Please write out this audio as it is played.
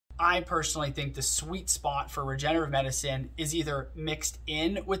I personally think the sweet spot for regenerative medicine is either mixed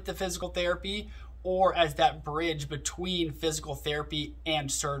in with the physical therapy or as that bridge between physical therapy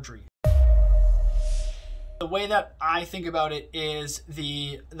and surgery. The way that I think about it is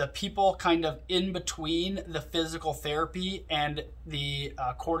the people kind of in between the physical therapy and the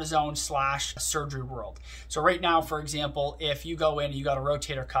cortisone / surgery world. So right now, for example, if you go in, you got a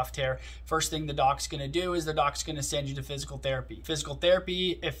rotator cuff tear, first thing the doc's gonna do is the doc's gonna send you to physical therapy. Physical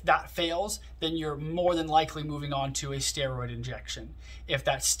therapy, if that fails, then you're more than likely moving on to a steroid injection. If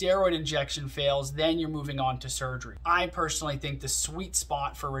that steroid injection fails, then you're moving on to surgery. I personally think the sweet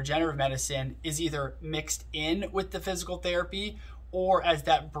spot for regenerative medicine is either mixed in with the physical therapy or as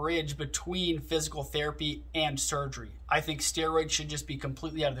that bridge between physical therapy and surgery. I think steroids should just be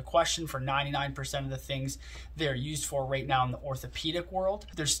completely out of the question for 99% of the things they're used for right now in the orthopedic world.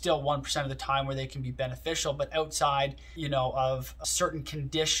 There's still 1% of the time where they can be beneficial, but outside, of certain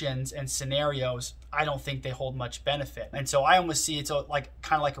conditions and scenarios, I don't think they hold much benefit. And so I almost see it's kind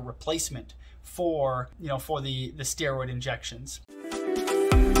of like a replacement for the steroid injections.